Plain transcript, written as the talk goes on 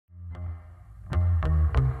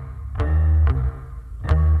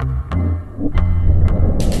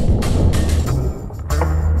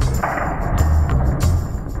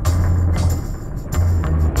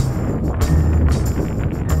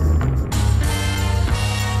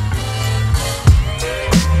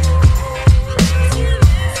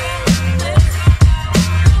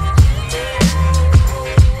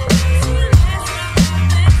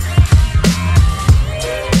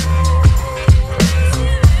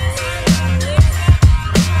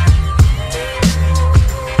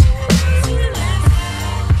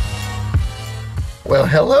Well,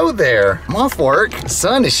 hello there. I'm off work,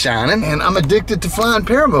 sun is shining, and I'm addicted to flying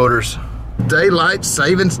paramotors. Daylight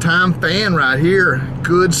savings time fan right here.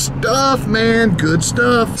 Good stuff, man, good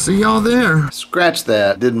stuff. See y'all there. Scratch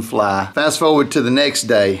that, didn't fly. Fast forward to the next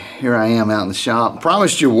day. Here I am out in the shop.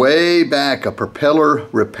 Promised you way back a propeller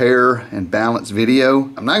repair and balance video.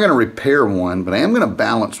 I'm not gonna repair one, but I am gonna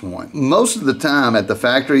balance one. Most of the time at the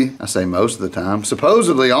factory, I say most of the time,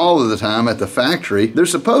 supposedly all of the time at the factory, they're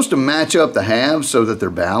supposed to match up the halves so that they're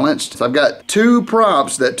balanced. So I've got two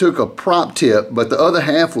props that took a prop tip, but the other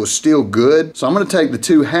half was still good. So I'm gonna take the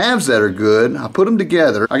two halves that are good, I put them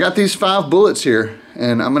together. I got these 5 bullets here,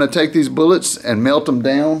 and I'm gonna take these bullets and melt them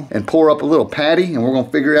down and pour up a little patty, and we're gonna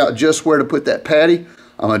figure out just where to put that patty.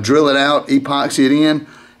 I'm gonna drill it out, epoxy it in,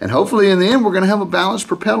 and hopefully in the end we're gonna have a balanced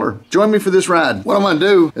propeller. Join me for this ride. What I'm gonna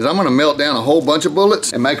do is I'm gonna melt down a whole bunch of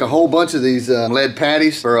bullets and make a whole bunch of these lead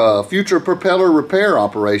patties for future propeller repair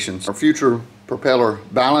operations or future propeller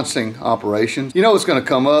balancing operations. You know it's gonna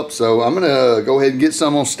come up, so I'm gonna go ahead and get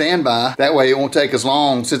some on standby. That way it won't take as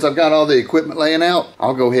long. Since I've got all the equipment laying out,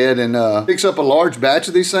 I'll go ahead and fix up a large batch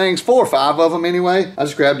of these things, 4 or 5 of them anyway. I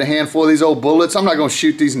just grabbed a handful of these old bullets. I'm not gonna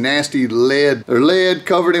shoot these nasty lead. They're lead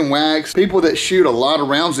covered in wax. People that shoot a lot of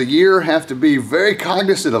rounds a year have to be very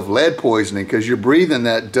cognizant of lead poisoning because you're breathing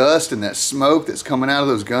that dust and that smoke that's coming out of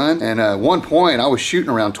those guns. And at one point I was shooting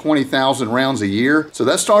around 20,000 rounds a year. So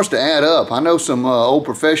that starts to add up. I know some old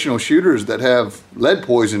professional shooters that have lead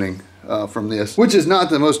poisoning from this, which is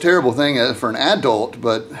not the most terrible thing for an adult,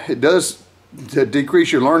 but it does to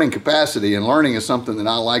decrease your learning capacity, and learning is something that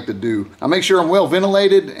I like to do. I make sure I'm well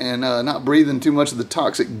ventilated and not breathing too much of the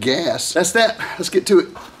toxic gas. That's that. Let's get to it.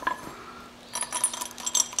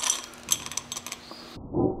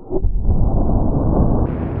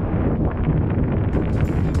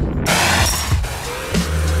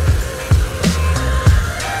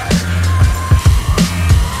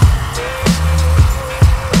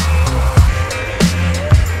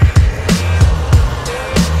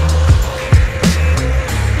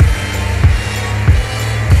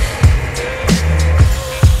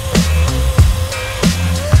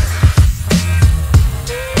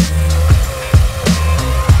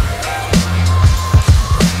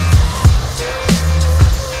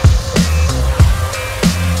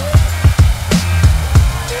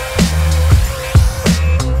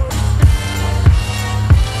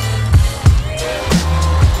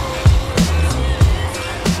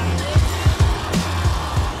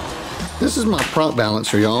 This is my prop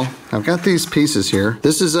balancer, y'all. I've got these pieces here.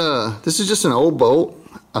 This is just an old bolt.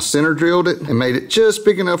 I center drilled it and made it just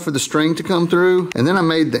big enough for the string to come through. And then I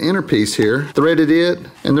made the inner piece here, threaded it.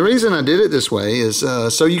 And the reason I did it this way is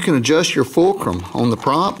so you can adjust your fulcrum on the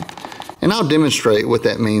prop. And I'll demonstrate what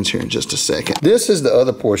that means here in just a second. This is the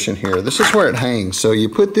other portion here. This is where it hangs. So you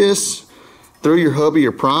put this through your hub of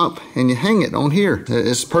your prop and you hang it on here.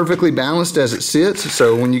 It's perfectly balanced as it sits,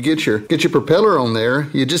 so when you get your propeller on there,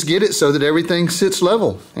 you just get it so that everything sits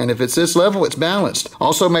level. And if it sits level, it's balanced.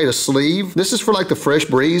 Also made a sleeve. This is for like the Fresh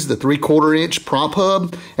Breeze, the 3/4 inch prop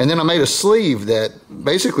hub. And then I made a sleeve that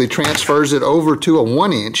basically transfers it over to a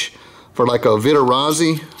 1 inch for like a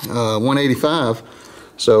Vitarazzi 185.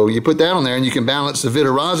 So you put that on there and you can balance the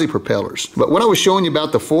Vitarazzi propellers. But what I was showing you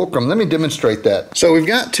about the fulcrum, let me demonstrate that. So we've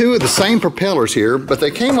got 2 of the same propellers here, but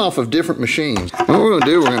they came off of different machines. And what we're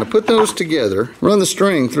gonna do, we're gonna put those together, run the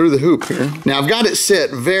string through the hoop here. Now I've got it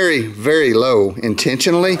set very, very low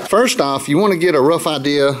intentionally. First off, you wanna get a rough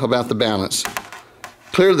idea about the balance.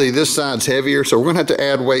 Clearly this side's heavier, so we're gonna have to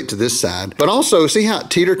add weight to this side. But also, see how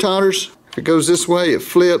it teeter-totters? If it goes this way, it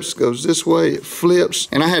flips, goes this way, it flips.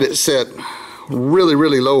 And I had it set really,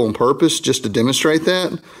 really low on purpose just to demonstrate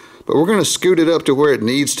that. But we're gonna scoot it up to where it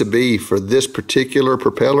needs to be for this particular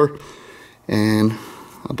propeller. And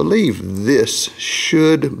I believe this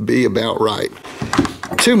should be about right.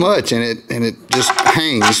 Too much and it just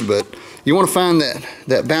hangs, but you wanna find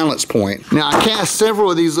that balance point. Now I cast several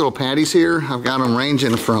of these little patties here. I've got them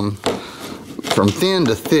ranging from thin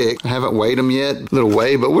to thick. I haven't weighed them yet, little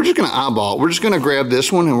weigh, but we're just gonna eyeball. We're just gonna grab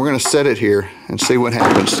this one and we're gonna set it here and see what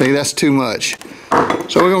happens. See, that's too much.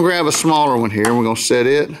 So we're gonna grab a smaller one here and we're gonna set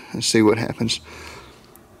it and see what happens.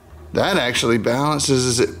 That actually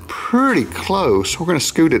balances it pretty close. We're gonna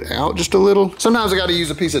scoot it out just a little. Sometimes I gotta use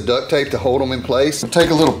a piece of duct tape to hold them in place. Take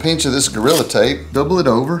a little pinch of this Gorilla Tape, double it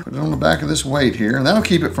over, put it on the back of this weight here, and that'll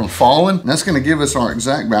keep it from falling. And that's gonna give us our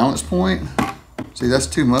exact balance point. See, that's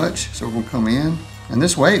too much, so we're gonna come in. And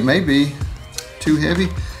this weight may be too heavy.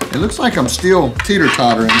 It looks like I'm still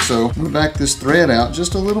teeter-tottering, so I'm gonna back this thread out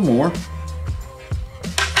just a little more.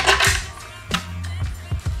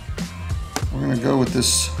 We're gonna go with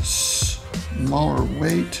this smaller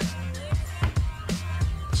weight.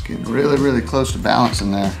 Getting really, really close to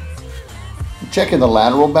balancing there. I'm checking the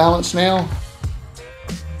lateral balance now.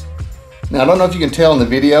 Now I don't know if you can tell in the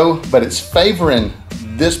video, but it's favoring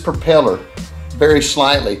this propeller very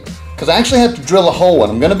slightly because I actually have to drill a hole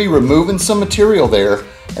and I'm going to be removing some material there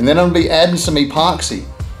and then I'm going to be adding some epoxy.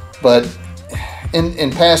 But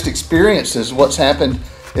in past experiences, what's happened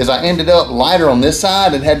is I ended up lighter on this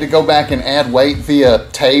side and had to go back and add weight via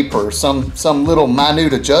tape or some little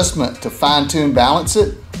minute adjustment to fine-tune balance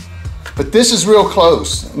it. But this is real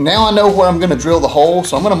close. Now I know where I'm going to drill the hole,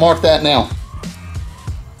 so I'm going to mark that now.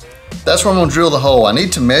 That's where I'm going to drill the hole. I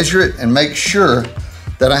need to measure it and make sure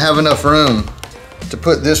that I have enough room to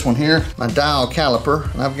put this one here, my dial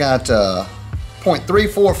caliper. And I've got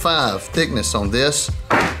 0.345 thickness on this.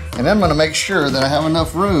 And I'm gonna make sure that I have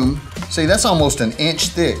enough room. See, that's almost an inch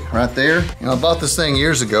thick right there. You know, I bought this thing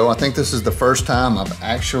years ago. I think this is the first time I've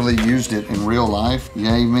actually used it in real life.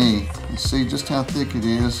 Yay me. You see just how thick it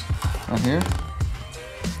is right here.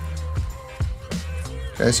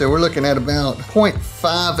 Okay, so we're looking at about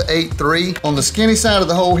 0.583. On the skinny side of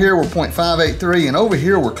the hole here, we're 0.583, and over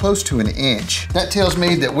here, we're close to an inch. That tells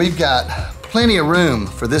me that we've got plenty of room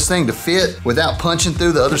for this thing to fit without punching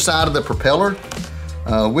through the other side of the propeller.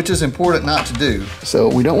 Which is important not to do. So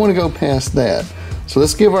we don't want to go past that. So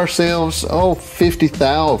let's give ourselves, 50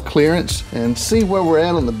 thou of clearance and see where we're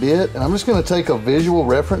at on the bit. And I'm just going to take a visual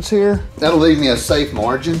reference here. That'll leave me a safe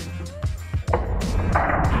margin.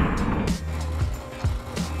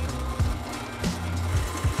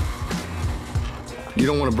 You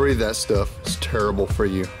don't want to breathe that stuff. It's terrible for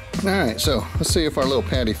you. All right, so let's see if our little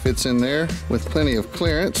patty fits in there with plenty of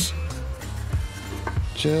clearance.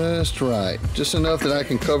 Just right, just enough that I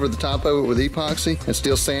can cover the top of it with epoxy and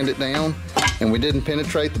still sand it down. And we didn't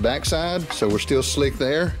penetrate the backside, so we're still slick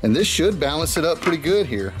there. And this should balance it up pretty good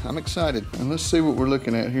here. I'm excited. And let's see what we're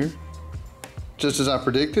looking at here. Just as I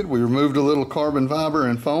predicted, we removed a little carbon fiber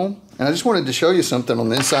and foam. And I just wanted to show you something on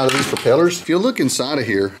the inside of these propellers. If you look inside of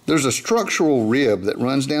here, there's a structural rib that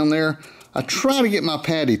runs down there. I try to get my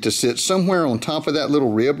patty to sit somewhere on top of that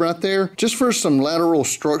little rib right there, just for some lateral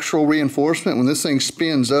structural reinforcement. When this thing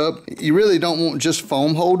spins up, you really don't want just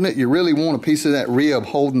foam holding it. You really want a piece of that rib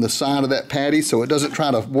holding the side of that patty so it doesn't try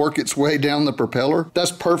to work its way down the propeller.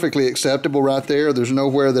 That's perfectly acceptable right there. There's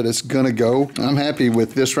nowhere that it's gonna go. I'm happy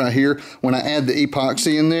with this right here. When I add the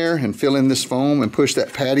epoxy in there and fill in this foam and push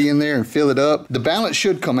that patty in there and fill it up, the balance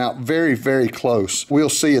should come out very, very close. We'll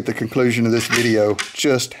see at the conclusion of this video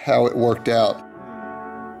just how it worked out.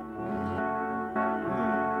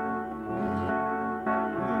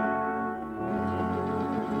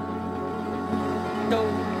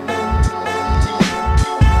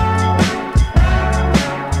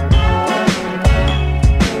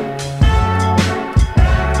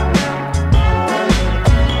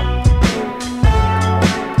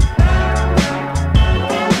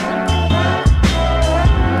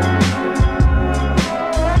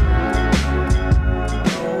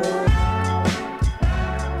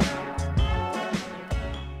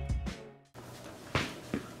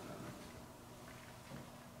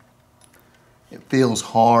 It feels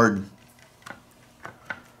hard.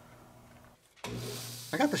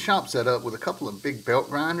 I got the shop set up with a couple of big belt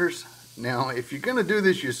grinders. Now, if you're gonna do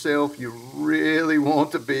this yourself, you really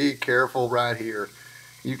want to be careful right here.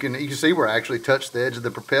 You can see where I actually touched the edge of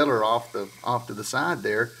the propeller off to the side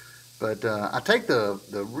there. But I take the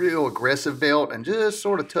real aggressive belt and just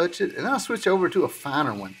sort of touch it, and then I switch over to a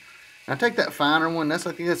finer one. And I take that finer one, I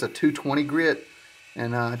think that's a 220 grit.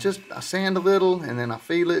 And I sand a little, and then I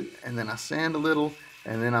feel it, and then I sand a little,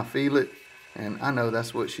 and then I feel it. And I know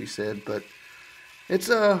that's what she said, but it's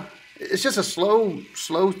just a slow,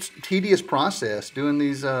 tedious process doing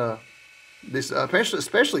these,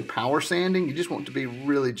 especially power sanding. You just want to be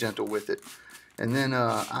really gentle with it. And then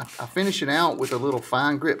I finish it out with a little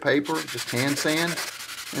fine grit paper, just hand sand,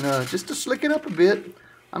 and just to slick it up a bit.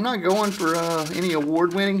 I'm not going for any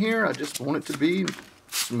award winning here. I just want it to be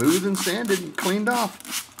smooth and sanded and cleaned off.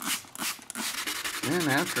 And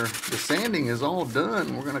after the sanding is all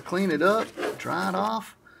done, we're going to clean it up, dry it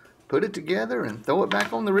off, put it together, and throw it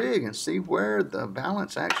back on the rig and see where the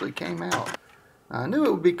balance actually came out. I knew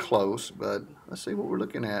it would be close, but let's see what we're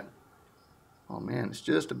looking at. Oh man, it's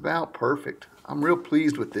just about perfect. I'm real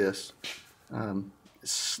pleased with this.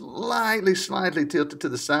 Slightly tilted to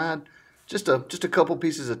the side, just a couple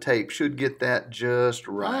pieces of tape should get that just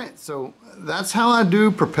right. So that's how I do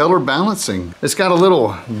propeller balancing. It's got a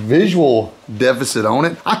little visual deficit on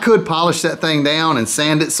it. I could polish that thing down and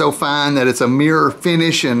sand it so fine that it's a mirror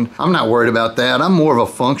finish, and I'm not worried about that. I'm more of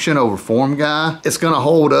a function over form guy. It's gonna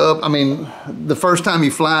hold up. I mean, the first time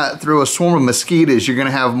you fly it through a swarm of mosquitoes, you're gonna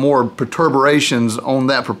have more perturbations on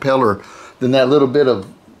that propeller than that little bit of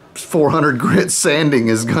 400 grit sanding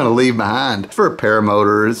is gonna leave behind. It's for a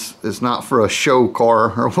paramotor, it's not for a show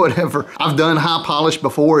car or whatever. I've done high polish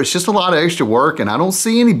before, it's just a lot of extra work and I don't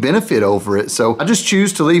see any benefit over it. So I just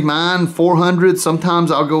choose to leave mine 400.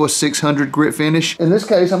 Sometimes I'll go a 600 grit finish. In this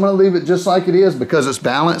case, I'm gonna leave it just like it is because it's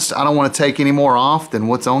balanced. I don't wanna take any more off than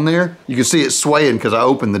what's on there. You can see it swaying because I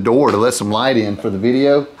opened the door to let some light in for the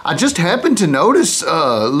video. I just happened to notice,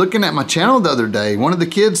 looking at my channel the other day, one of the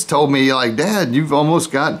kids told me like, Dad, you've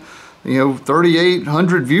almost got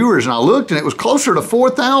 3,800 viewers, and I looked and it was closer to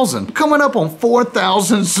 4,000. Coming up on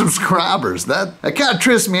 4,000 subscribers. That kind of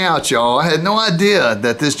trips me out, y'all. I had no idea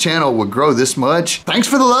that this channel would grow this much. Thanks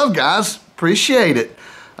for the love, guys. Appreciate it.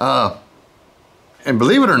 And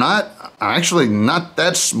believe it or not, I'm actually not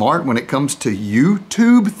that smart when it comes to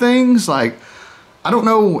YouTube things. Like, I don't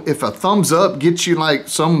know if a thumbs up gets you like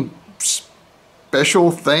some special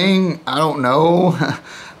thing. I don't know.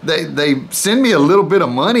 They send me a little bit of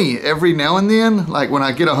money every now and then. Like when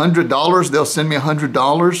I get $100, they'll send me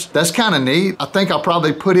 $100. That's kind of neat. I think I'll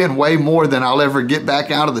probably put in way more than I'll ever get back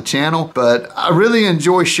out of the channel, but I really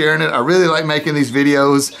enjoy sharing it. I really like making these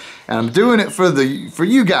videos, and I'm doing it for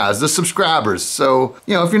you guys, the subscribers. So,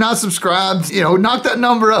 if you're not subscribed, knock that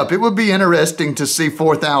number up. It would be interesting to see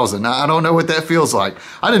 4,000. I don't know what that feels like.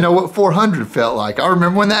 I didn't know what 400 felt like. I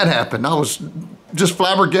remember when that happened. I was just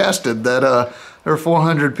flabbergasted that there are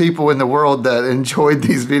 400 people in the world that enjoyed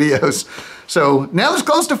these videos. So now it's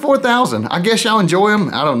close to 4,000. I guess y'all enjoy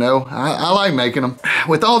them. I don't know. I like making them.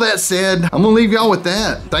 With all that said, I'm gonna leave y'all with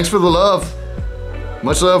that. Thanks for the love.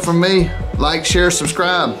 Much love from me. Like, share,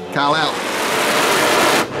 subscribe. Kyle out.